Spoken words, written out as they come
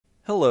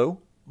Hello,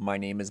 my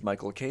name is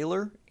Michael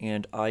Kaler,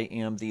 and I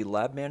am the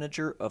lab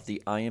manager of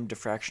the ion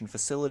diffraction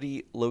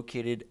facility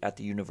located at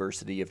the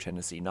University of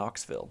Tennessee,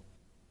 Knoxville.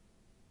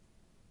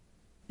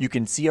 You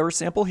can see our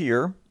sample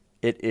here.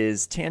 It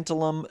is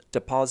tantalum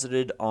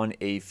deposited on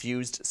a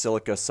fused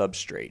silica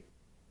substrate.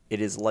 It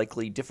is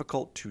likely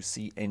difficult to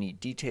see any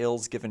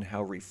details given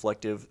how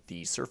reflective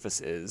the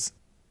surface is.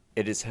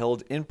 It is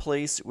held in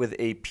place with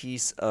a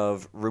piece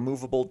of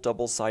removable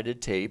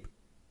double-sided tape.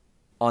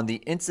 On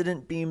the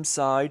incident beam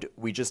side,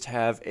 we just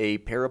have a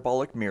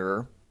parabolic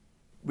mirror.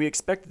 We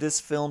expect this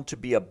film to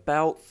be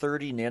about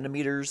 30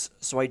 nanometers,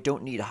 so I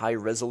don't need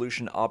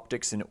high-resolution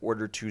optics in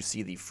order to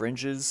see the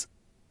fringes.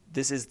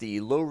 This is the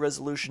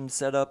low-resolution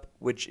setup,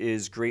 which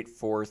is great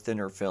for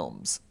thinner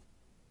films.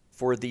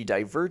 For the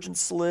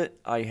divergence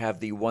slit, I have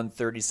the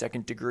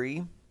 1/32nd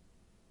degree.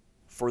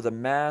 For the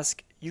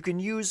mask, you can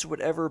use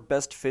whatever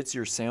best fits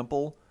your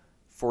sample.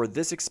 For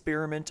this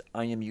experiment,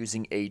 I am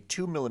using a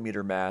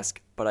 2mm mask,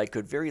 but I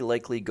could very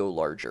likely go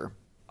larger.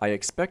 I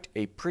expect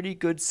a pretty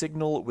good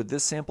signal with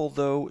this sample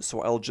though,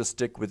 so I'll just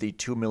stick with the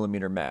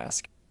 2mm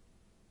mask.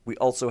 We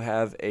also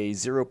have a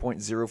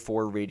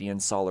 0.04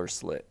 radian Solar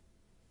slit.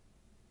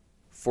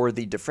 For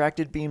the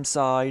diffracted beam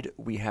side,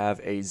 we have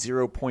a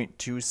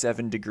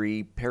 0.27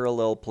 degree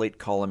parallel plate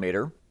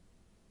collimator.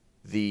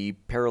 The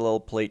parallel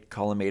plate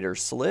collimator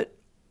slit,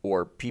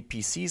 or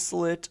PPC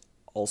slit,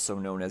 also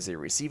known as a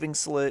receiving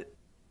slit.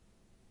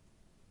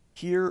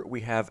 Here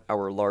we have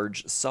our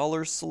large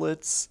Solar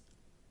slits.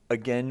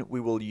 Again, we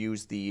will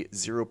use the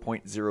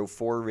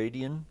 0.04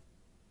 radian.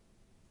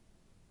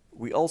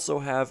 We also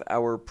have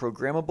our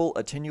programmable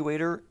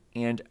attenuator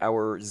and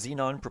our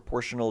xenon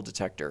proportional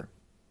detector.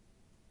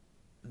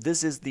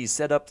 This is the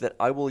setup that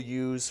I will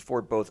use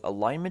for both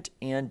alignment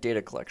and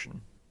data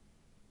collection.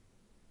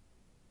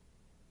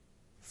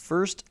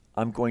 First,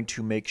 I'm going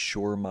to make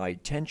sure my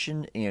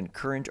tension and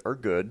current are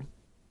good.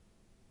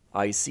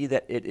 I see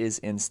that it is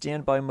in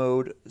standby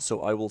mode,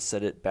 so I will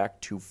set it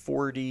back to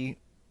 40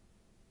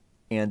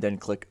 and then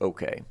click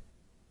OK.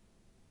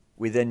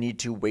 We then need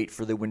to wait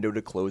for the window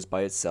to close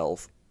by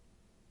itself.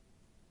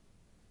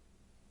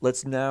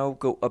 Let's now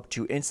go up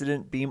to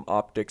incident beam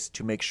optics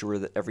to make sure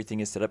that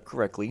everything is set up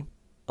correctly.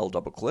 I'll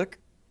double click.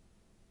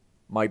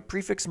 My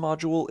prefix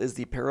module is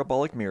the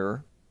parabolic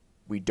mirror.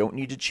 We don't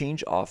need to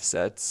change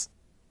offsets.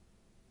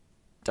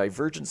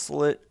 Divergence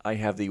slit, I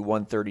have the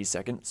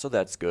 1/32nd, so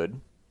that's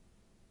good.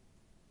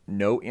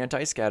 No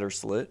anti-scatter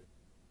slit.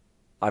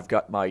 I've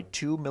got my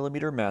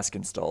 2mm mask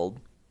installed.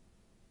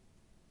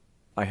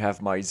 I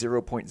have my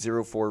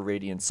 0.04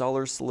 radian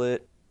Solar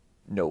slit.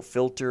 No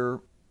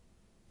filter.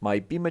 My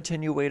beam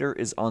attenuator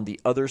is on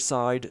the other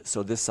side,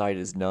 so this side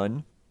is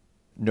none.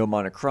 No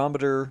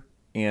monochromator,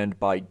 and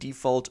by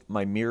default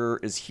my mirror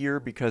is here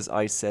because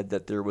I said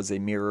that there was a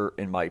mirror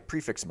in my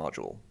prefix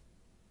module.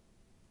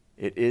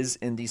 It is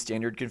in the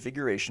standard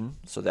configuration,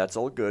 so that's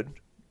all good.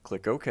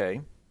 Click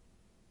OK.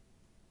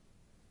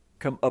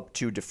 Come up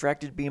to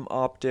diffracted beam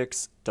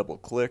optics, double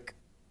click.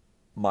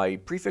 My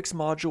prefix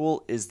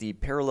module is the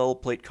parallel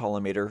plate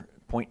collimator,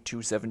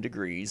 0.27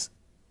 degrees.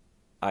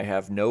 I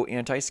have no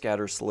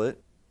anti-scatter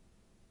slit.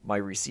 My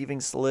receiving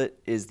slit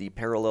is the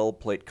parallel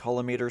plate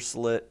collimator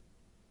slit.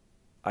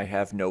 I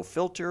have no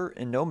filter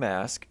and no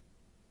mask.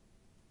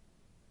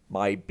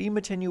 My beam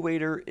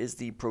attenuator is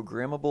the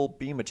programmable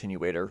beam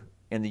attenuator,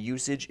 and the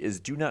usage is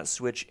do not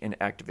switch and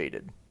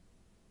activated.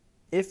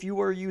 If you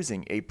are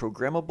using a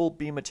programmable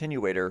beam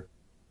attenuator,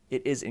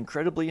 it is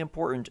incredibly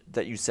important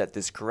that you set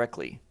this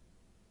correctly.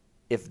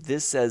 If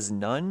this says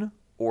none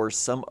or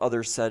some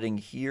other setting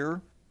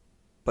here,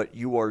 but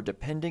you are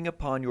depending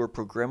upon your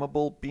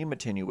programmable beam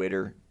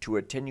attenuator to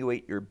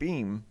attenuate your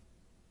beam,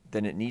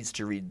 then it needs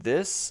to read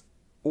this,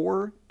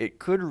 or it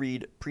could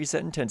read preset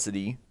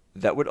intensity.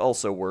 That would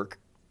also work,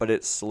 but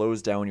it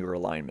slows down your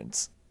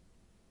alignments.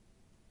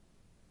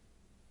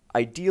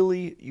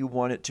 Ideally, you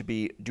want it to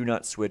be do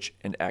not switch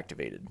and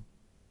activated.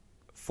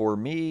 For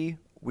me,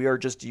 we are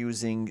just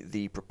using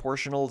the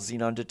proportional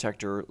xenon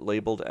detector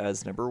labeled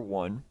as number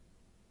 1.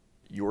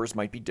 Yours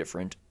might be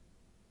different.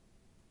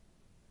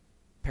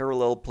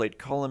 Parallel plate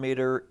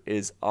collimator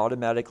is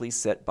automatically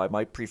set by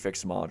my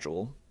prefix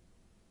module.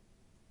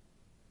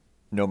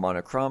 No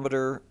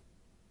monochromator,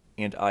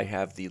 and I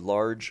have the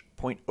large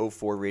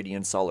 0.04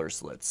 radian Solar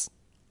slits.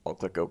 I'll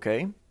click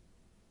OK.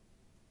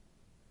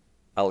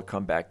 I'll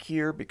come back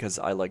here because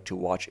I like to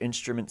watch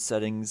instrument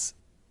settings.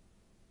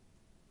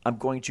 I'm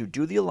going to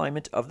do the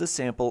alignment of the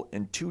sample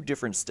in 2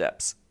 different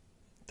steps.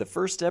 The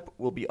first step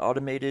will be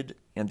automated,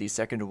 and the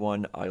second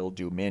one I'll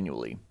do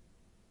manually.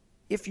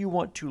 If you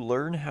want to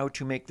learn how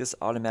to make this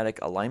automatic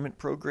alignment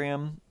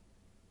program,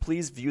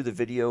 please view the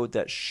video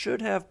that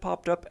should have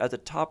popped up at the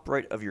top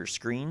right of your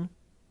screen.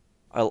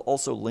 I'll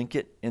also link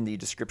it in the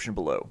description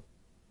below.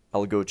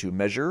 I'll go to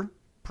Measure,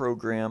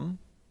 Program,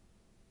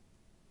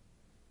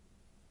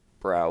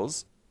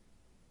 Browse.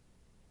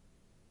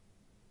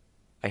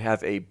 I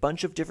have a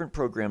bunch of different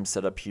programs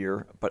set up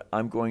here, but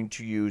I'm going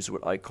to use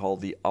what I call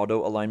the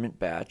auto alignment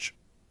batch.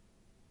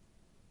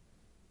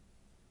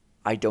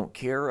 I don't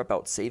care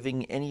about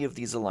saving any of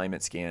these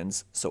alignment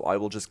scans, so I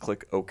will just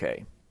click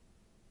OK.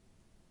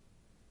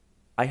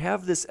 I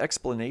have this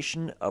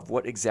explanation of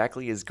what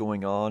exactly is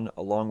going on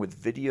along with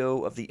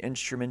video of the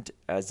instrument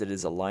as it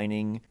is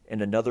aligning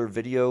and another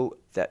video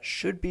that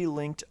should be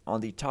linked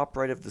on the top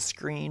right of the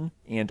screen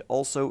and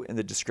also in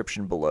the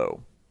description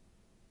below.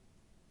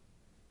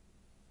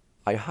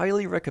 I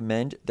highly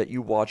recommend that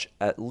you watch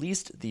at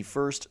least the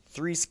first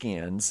 3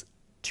 scans,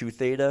 2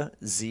 theta,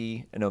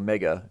 Z, and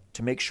omega,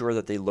 to make sure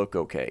that they look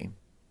okay.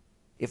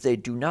 If they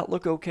do not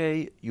look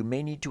okay, you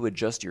may need to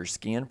adjust your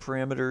scan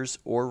parameters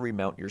or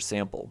remount your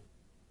sample.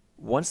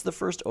 Once the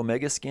first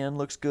omega scan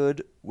looks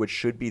good, which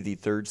should be the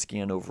 3rd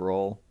scan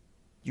overall,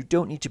 you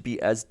don't need to be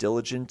as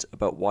diligent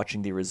about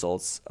watching the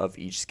results of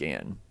each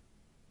scan.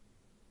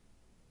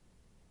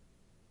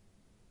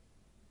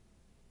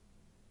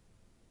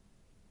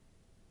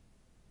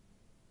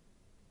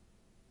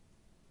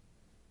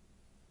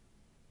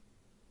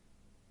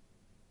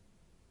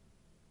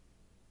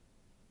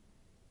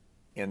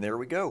 And there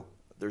we go.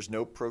 There's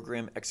no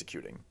program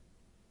executing.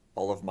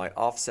 All of my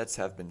offsets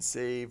have been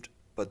saved,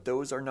 but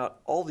those are not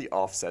all the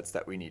offsets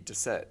that we need to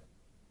set.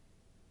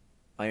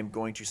 I am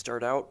going to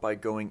start out by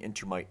going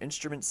into my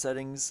instrument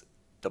settings,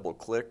 double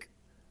click.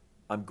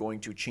 I'm going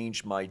to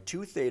change my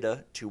 2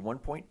 theta to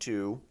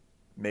 1.2,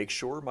 make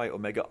sure my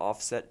omega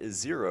offset is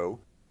 0,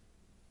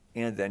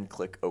 and then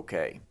click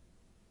OK.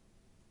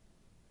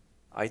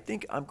 I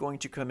think I'm going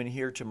to come in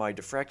here to my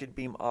diffracted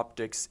beam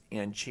optics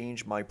and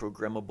change my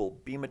programmable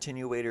beam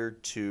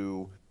attenuator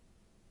to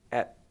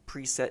at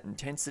preset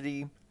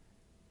intensity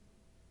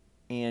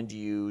and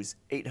use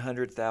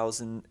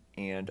 800,000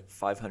 and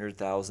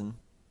 500,000.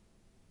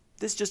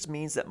 This just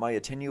means that my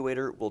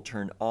attenuator will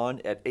turn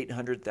on at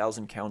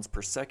 800,000 counts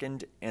per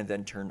second and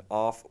then turn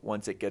off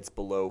once it gets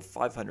below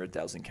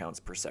 500,000 counts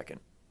per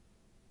second.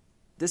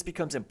 This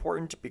becomes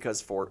important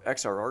because for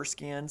XRR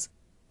scans,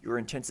 your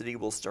intensity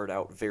will start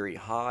out very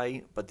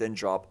high, but then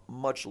drop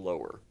much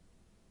lower.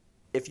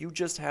 If you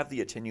just have the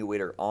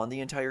attenuator on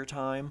the entire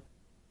time,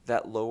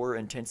 that lower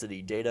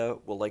intensity data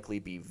will likely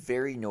be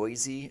very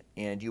noisy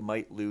and you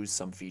might lose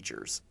some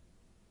features.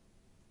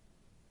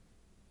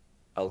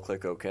 I'll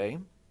click OK.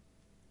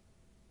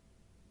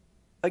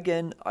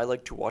 Again, I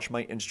like to watch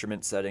my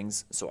instrument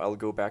settings, so I'll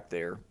go back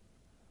there.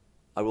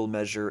 I will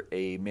measure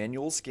a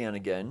manual scan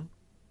again.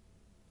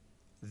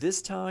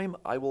 This time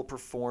I will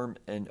perform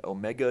an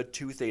omega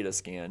 2 theta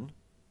scan,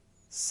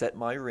 set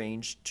my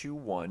range to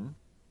 1.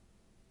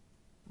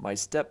 My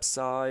step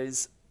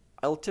size,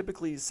 I'll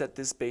typically set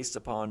this based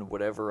upon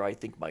whatever I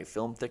think my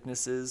film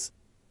thickness is.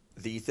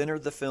 The thinner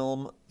the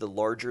film, the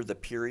larger the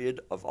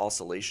period of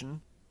oscillation.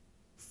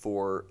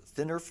 For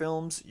thinner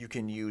films, you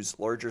can use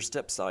larger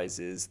step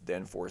sizes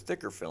than for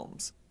thicker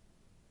films.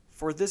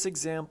 For this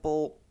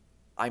example,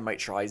 I might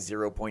try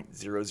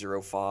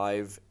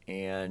 0.005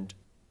 and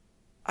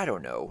I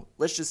don't know,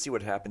 let's just see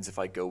what happens if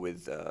I go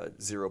with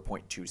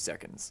 0.2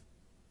 seconds.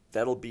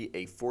 That'll be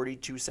a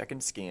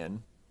 42-second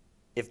scan.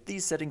 If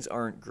these settings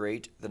aren't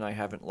great, then I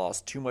haven't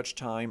lost too much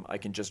time. I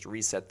can just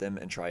reset them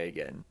and try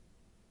again.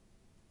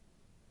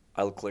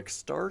 I'll click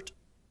Start.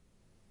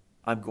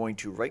 I'm going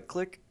to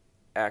right-click,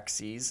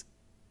 Axes,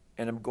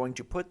 and I'm going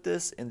to put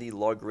this in the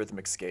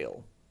logarithmic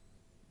scale.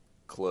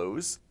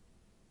 Close.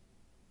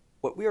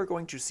 What we are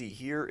going to see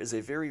here is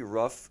a very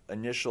rough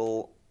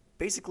initial,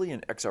 basically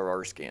an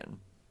XRR scan.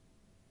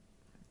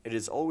 It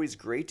is always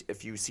great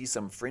if you see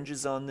some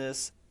fringes on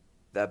this.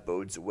 That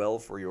bodes well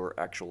for your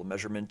actual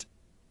measurement.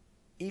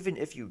 Even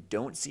if you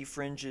don't see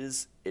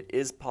fringes, it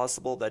is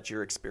possible that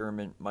your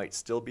experiment might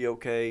still be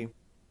okay.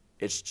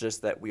 It's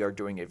just that we are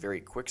doing a very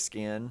quick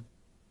scan.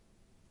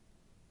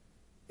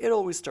 It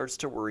always starts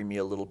to worry me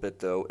a little bit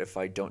though if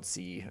I don't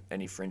see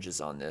any fringes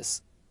on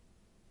this.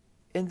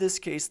 In this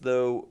case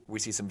though, we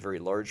see some very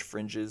large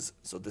fringes,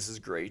 so this is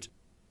great.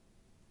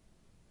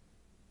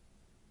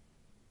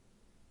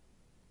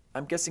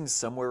 I'm guessing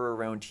somewhere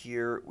around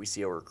here we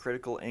see our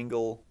critical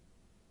angle.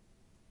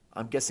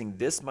 I'm guessing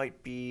this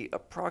might be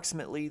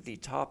approximately the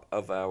top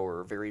of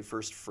our very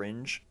first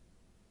fringe.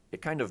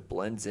 It kind of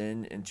blends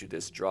in into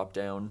this drop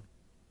down.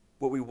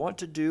 What we want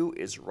to do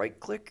is right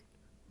click,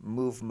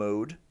 move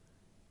mode,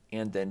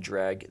 and then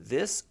drag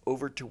this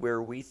over to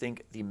where we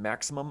think the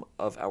maximum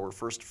of our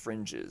first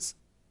fringe is.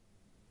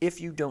 If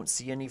you don't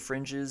see any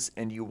fringes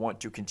and you want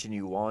to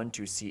continue on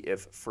to see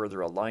if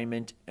further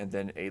alignment and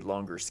then a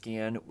longer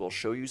scan will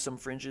show you some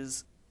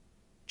fringes,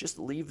 just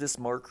leave this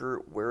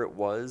marker where it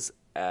was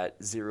at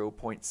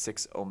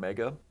 0.6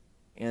 omega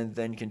and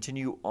then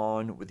continue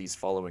on with these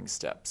following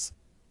steps.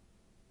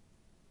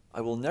 I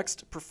will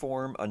next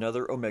perform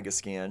another omega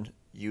scan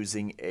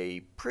using a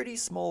pretty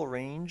small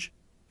range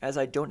as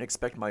I don't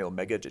expect my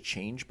omega to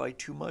change by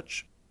too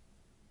much.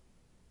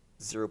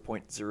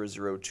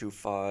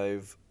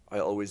 0.0025, I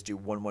always do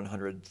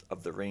 1/100th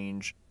of the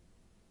range,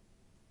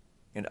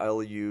 and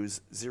I'll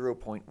use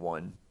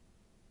 0.1.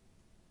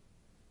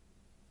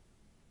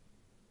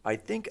 I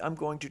think I'm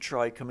going to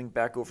try coming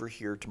back over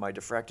here to my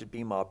diffracted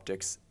beam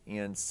optics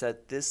and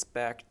set this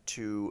back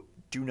to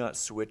do not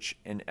switch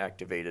and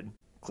activated.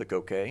 Click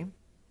OK.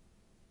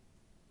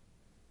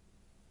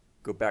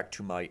 Go back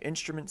to my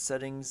instrument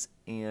settings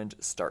and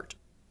start.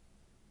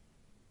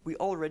 We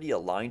already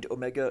aligned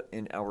omega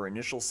in our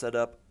initial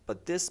setup,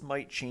 but this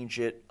might change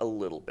it a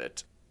little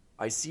bit.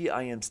 I see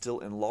I am still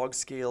in log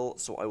scale,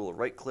 so I will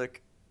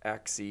right-click,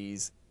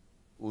 Axes,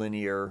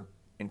 Linear,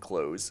 and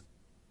Close.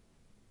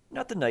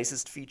 Not the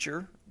nicest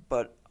feature,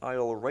 but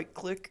I'll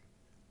right-click,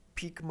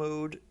 Peak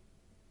Mode,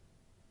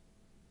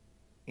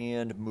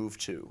 and Move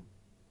To.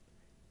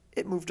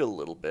 It moved a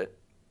little bit.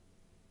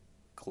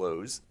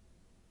 Close.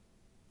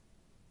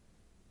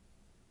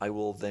 I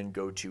will then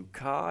go to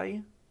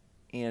Chi,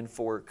 and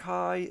for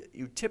Chi,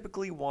 you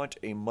typically want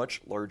a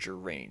much larger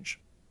range.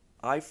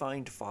 I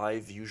find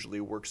 5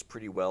 usually works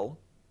pretty well.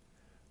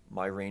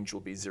 My range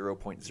will be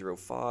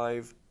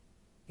 0.05,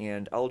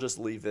 and I'll just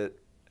leave it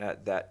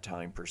at that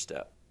time per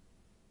step.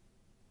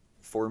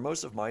 For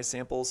most of my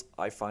samples,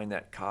 I find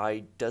that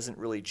Chi doesn't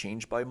really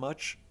change by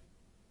much.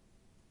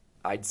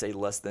 I'd say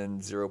less than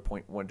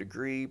 0.1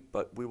 degree,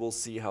 but we will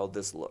see how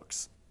this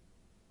looks.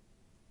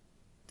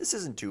 This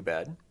isn't too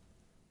bad.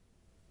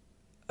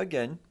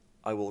 Again,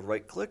 I will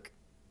right-click,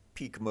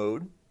 Peak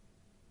Mode.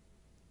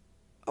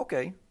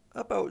 Okay,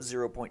 about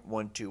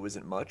 0.12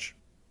 isn't much.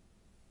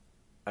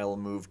 I'll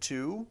move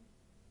to,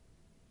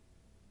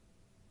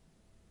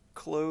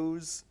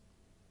 Close.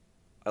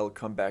 I'll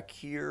come back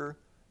here,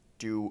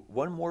 do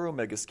one more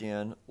omega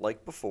scan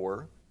like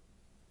before,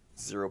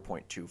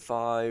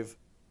 0.25,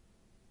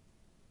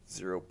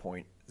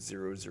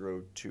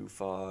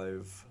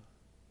 0.0025,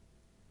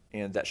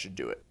 and that should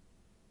do it.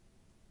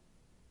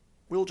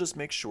 We'll just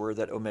make sure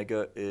that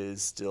omega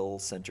is still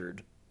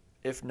centered.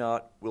 If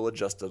not, we'll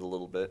adjust it a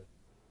little bit.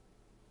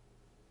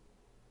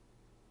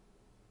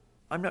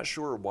 I'm not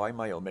sure why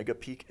my omega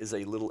peak is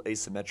a little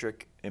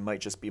asymmetric. It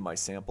might just be my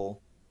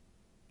sample.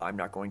 I'm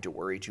not going to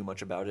worry too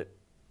much about it.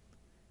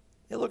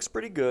 It looks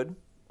pretty good.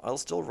 I'll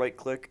still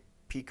right-click,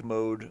 Peak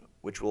Mode,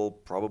 which will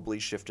probably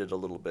shift it a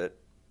little bit.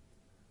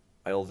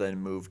 I'll then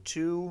move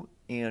to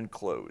and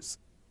Close.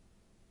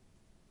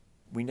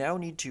 We now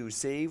need to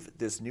save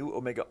this new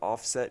omega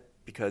offset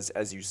because,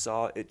 as you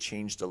saw, it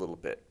changed a little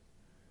bit.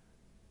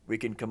 We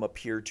can come up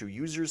here to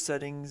User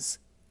Settings,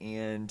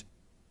 and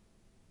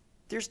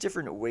there's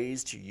different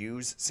ways to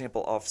use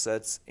sample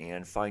offsets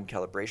and fine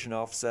calibration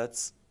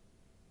offsets.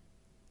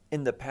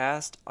 In the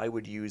past, I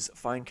would use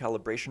fine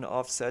calibration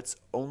offsets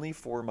only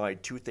for my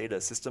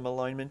 2θ system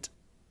alignment.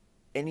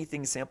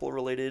 Anything sample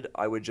related,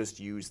 I would just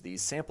use the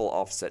sample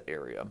offset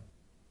area.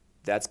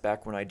 That's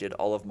back when I did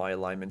all of my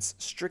alignments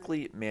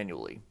strictly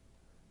manually.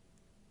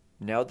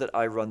 Now that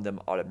I run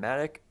them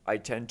automatic, I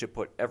tend to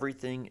put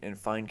everything in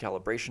fine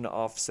calibration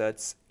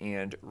offsets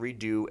and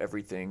redo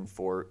everything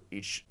for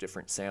each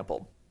different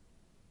sample.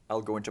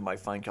 I'll go into my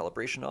fine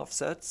calibration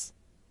offsets.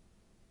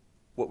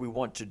 What we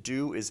want to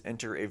do is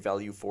enter a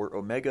value for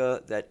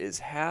omega that is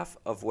half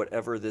of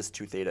whatever this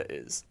 2θ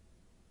is.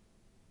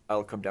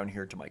 I'll come down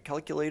here to my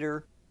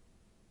calculator,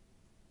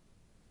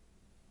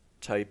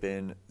 type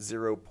in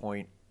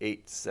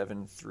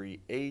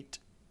 0.8738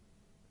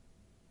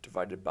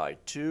 divided by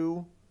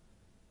 2,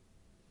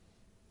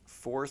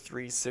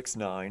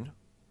 4369.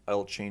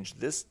 I'll change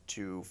this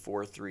to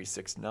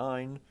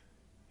 4369,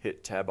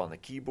 hit tab on the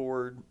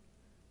keyboard.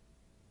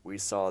 We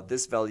saw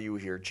this value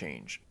here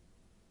change.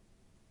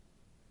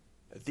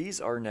 These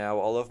are now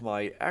all of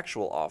my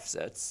actual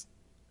offsets.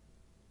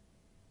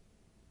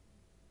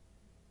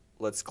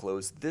 Let's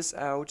close this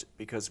out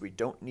because we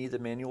don't need the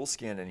manual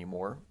scan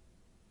anymore.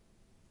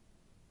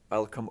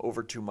 I'll come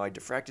over to my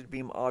diffracted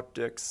beam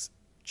optics,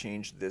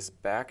 change this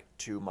back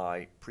to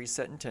my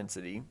preset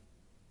intensity.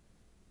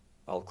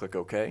 I'll click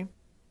OK.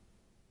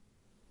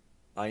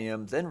 I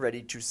am then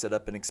ready to set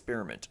up an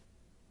experiment.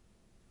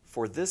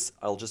 For this,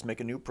 I'll just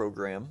make a new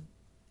program.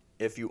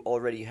 If you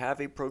already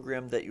have a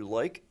program that you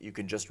like, you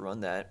can just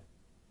run that.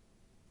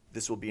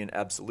 This will be an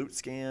absolute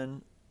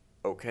scan.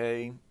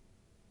 OK.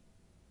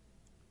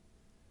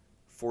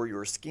 For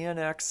your scan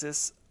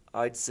axis,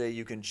 I'd say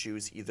you can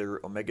choose either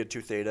omega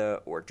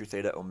 2θ or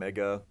 2θ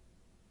omega.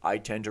 I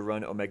tend to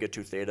run omega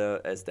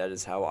 2θ as that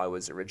is how I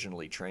was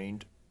originally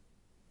trained.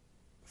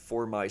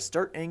 For my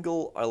start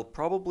angle, I'll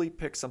probably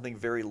pick something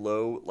very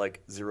low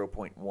like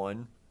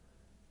 0.1.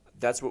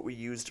 That's what we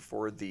used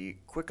for the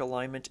quick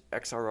alignment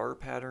XRR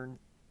pattern.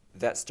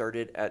 That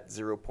started at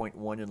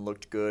 0.1 and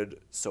looked good,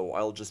 so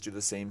I'll just do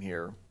the same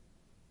here.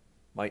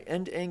 My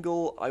end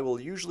angle, I will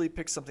usually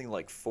pick something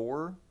like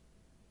 4.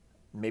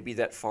 Maybe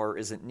that far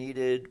isn't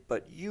needed,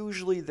 but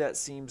usually that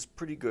seems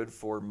pretty good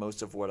for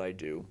most of what I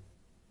do.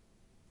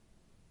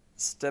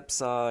 Step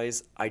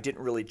size, I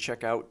didn't really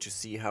check out to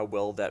see how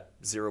well that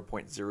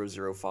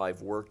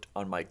 0.005 worked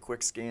on my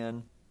quick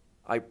scan.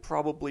 I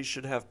probably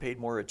should have paid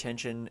more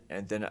attention,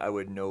 and then I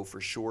would know for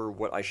sure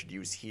what I should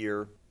use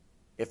here,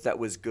 if that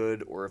was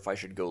good or if I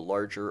should go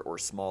larger or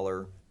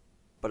smaller.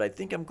 But I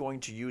think I'm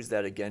going to use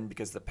that again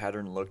because the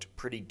pattern looked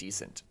pretty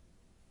decent.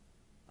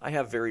 I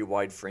have very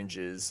wide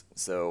fringes,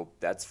 so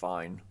that's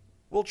fine.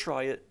 We'll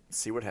try it,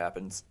 see what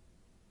happens.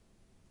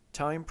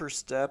 Time per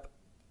step,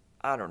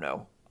 I don't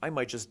know. I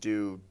might just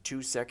do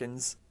 2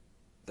 seconds.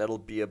 That'll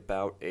be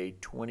about a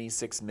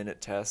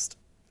 26-minute test.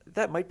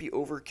 That might be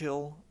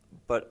overkill,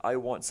 but I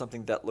want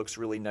something that looks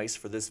really nice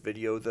for this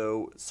video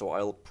though, so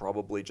I'll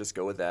probably just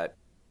go with that.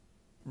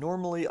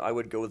 Normally I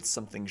would go with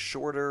something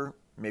shorter,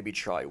 maybe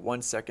try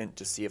 1 second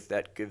to see if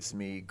that gives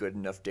me good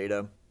enough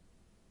data.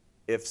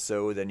 If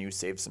so, then you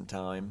save some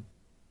time.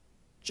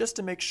 Just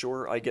to make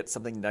sure I get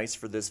something nice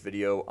for this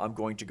video, I'm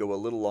going to go a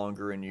little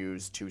longer and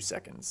use 2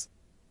 seconds.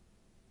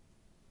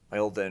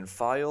 I'll then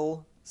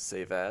File,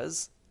 Save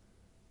As.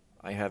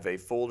 I have a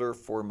folder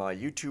for my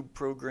YouTube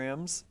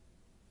programs.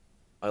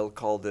 I'll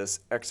call this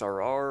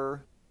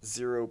XRR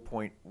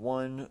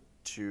 0.1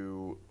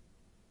 to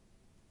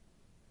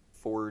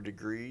 4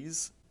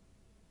 degrees.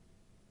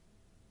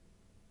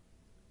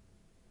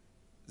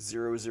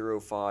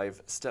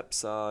 0.005 step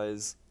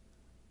size,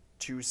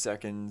 2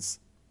 seconds,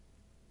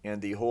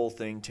 and the whole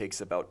thing takes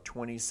about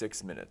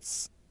 26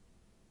 minutes.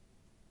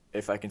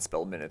 If I can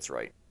spell minutes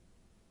right.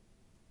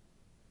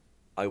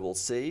 I will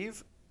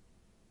save,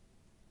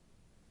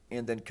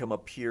 and then come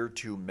up here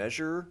to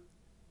Measure,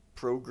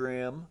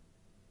 Program,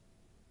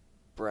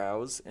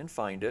 Browse, and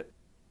find it.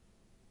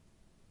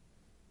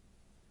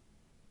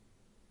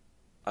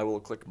 I will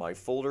click my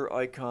folder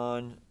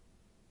icon.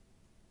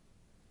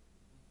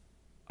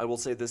 I will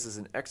say this is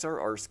an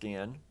XRR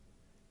scan.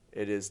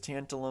 It is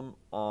tantalum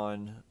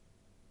on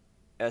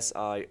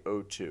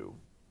SiO2.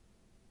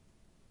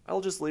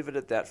 I'll just leave it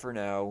at that for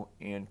now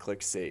and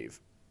click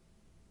Save.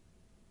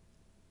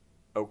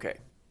 Okay.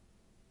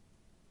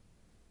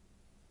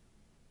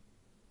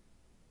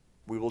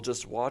 We will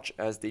just watch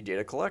as the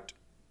data collect.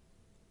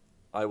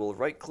 I will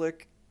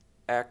right-click,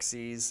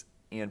 Axes,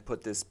 and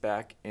put this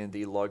back in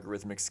the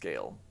logarithmic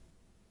scale.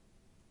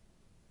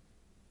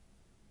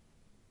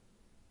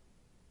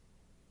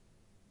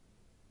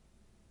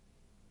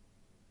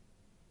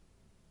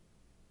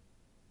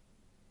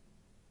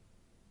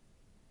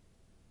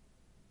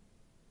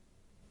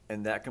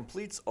 And that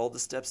completes all the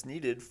steps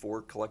needed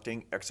for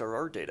collecting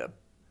XRR data.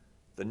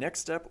 The next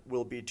step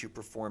will be to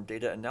perform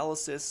data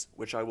analysis,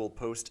 which I will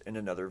post in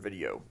another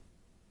video.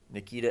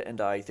 Nikita and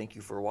I thank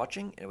you for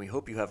watching, and we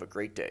hope you have a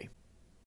great day.